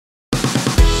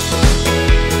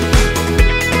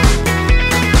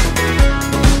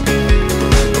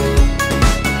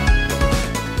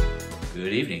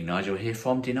Nigel here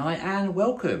from Deny and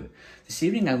Welcome. This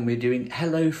evening we're doing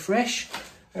HelloFresh,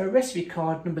 recipe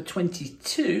card number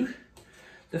 22,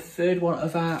 the third one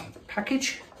of our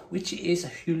package, which is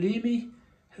halloumi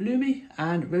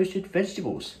and roasted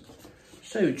vegetables.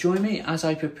 So join me as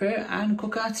I prepare and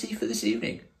cook our tea for this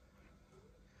evening.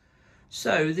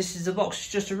 So this is the box that's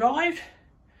just arrived.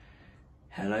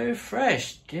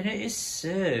 HelloFresh, dinner is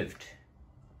served.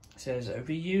 It says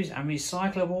reuse and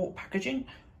recyclable packaging.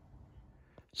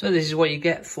 So this is what you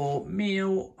get for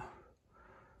meal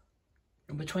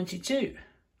number 22.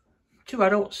 2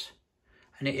 adults,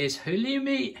 and it is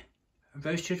halloumi and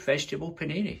roasted vegetable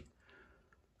panini.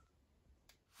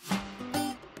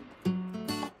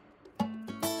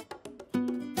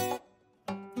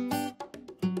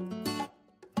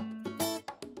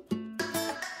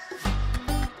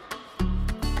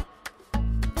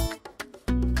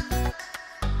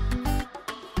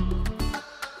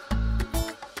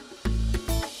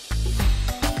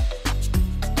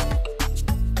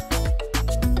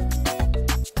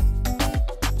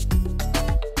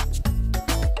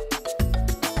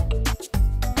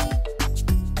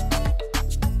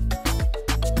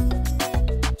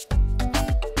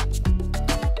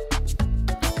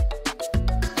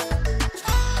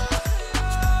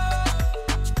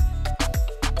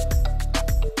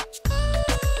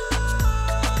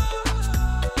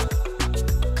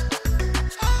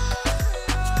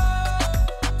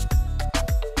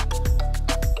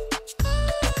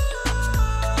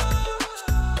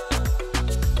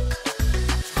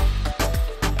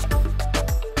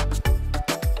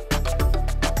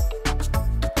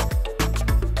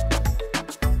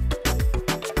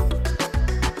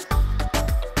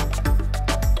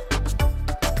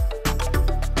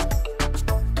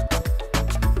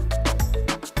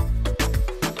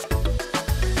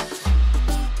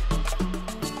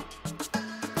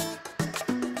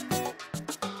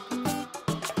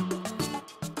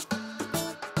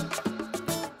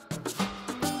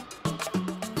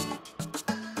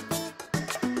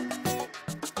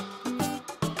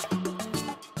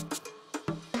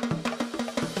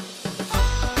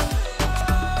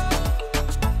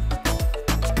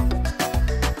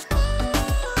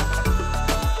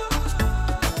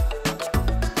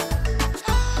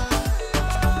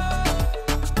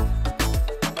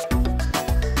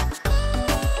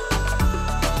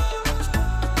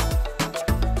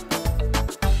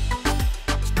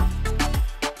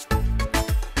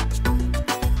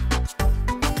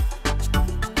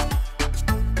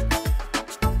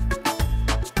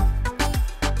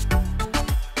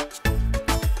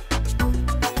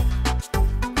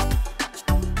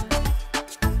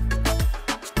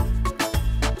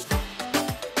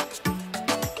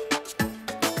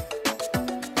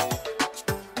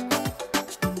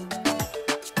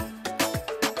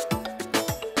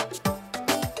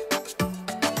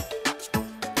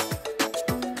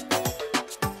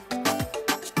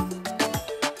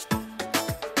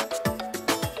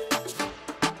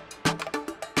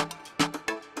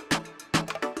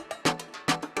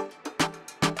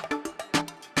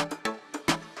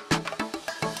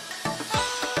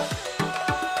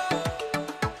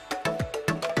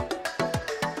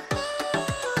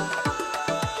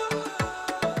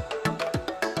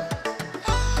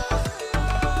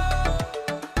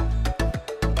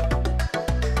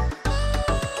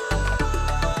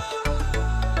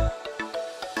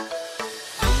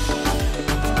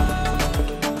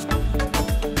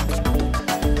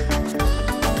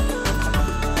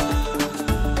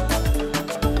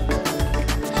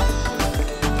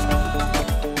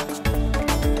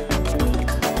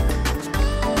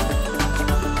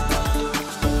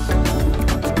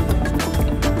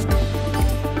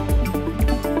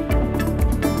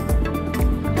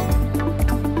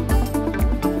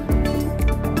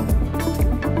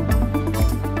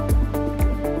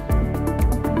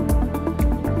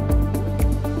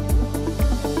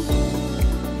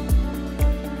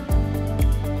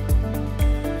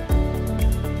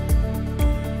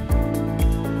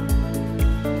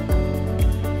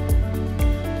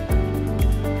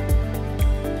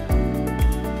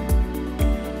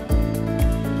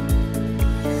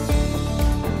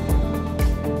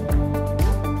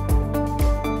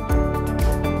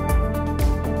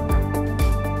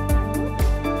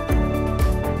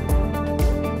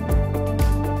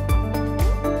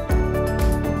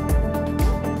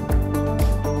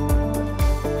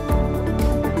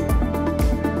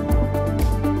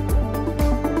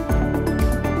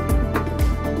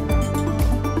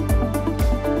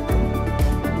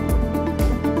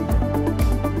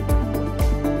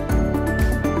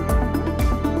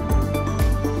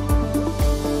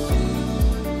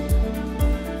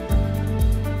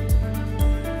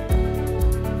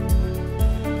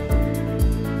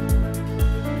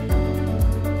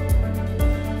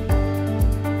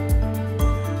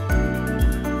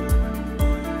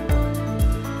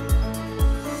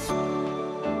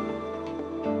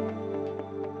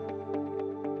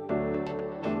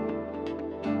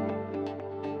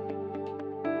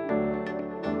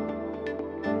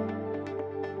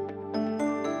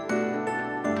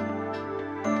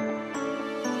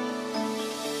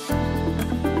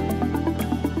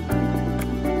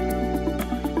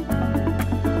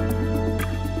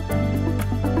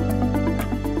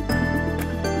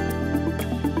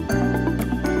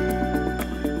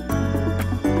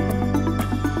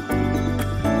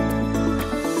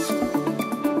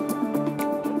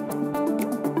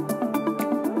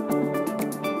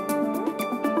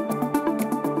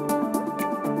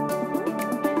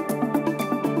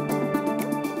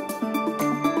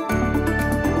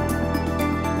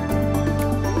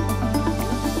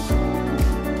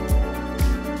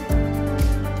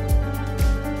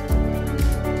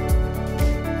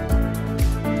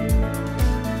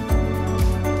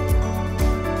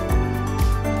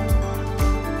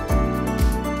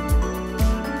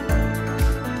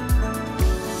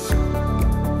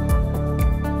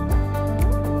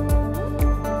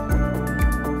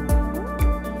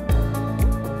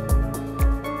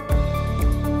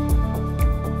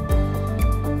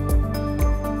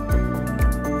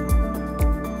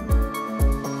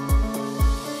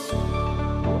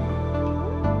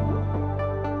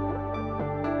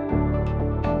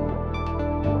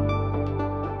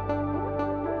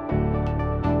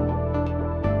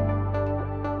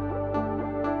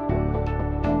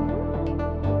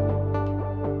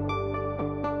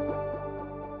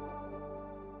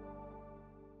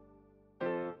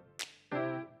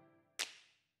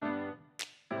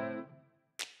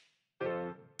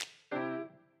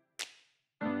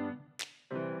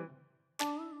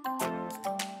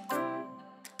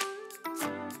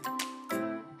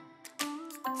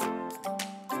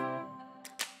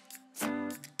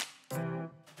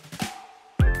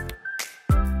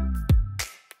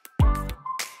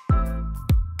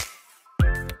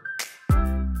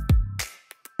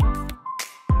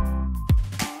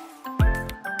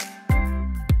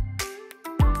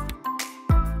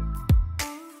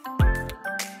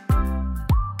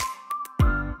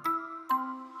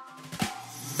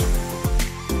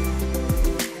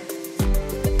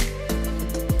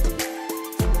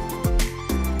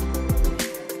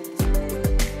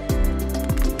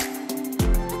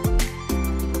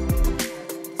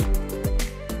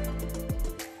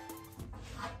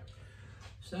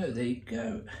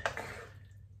 go.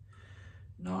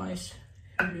 Nice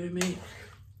halloumi.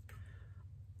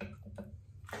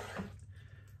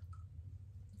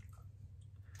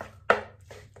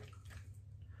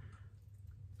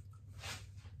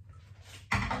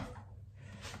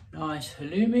 Nice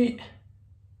halloumi.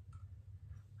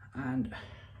 And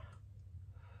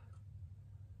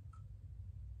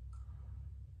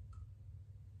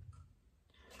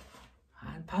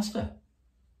pasta.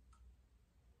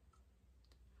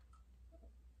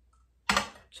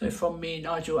 So from me,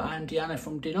 Nigel and Deanna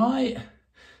from Deny,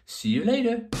 see you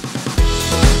later.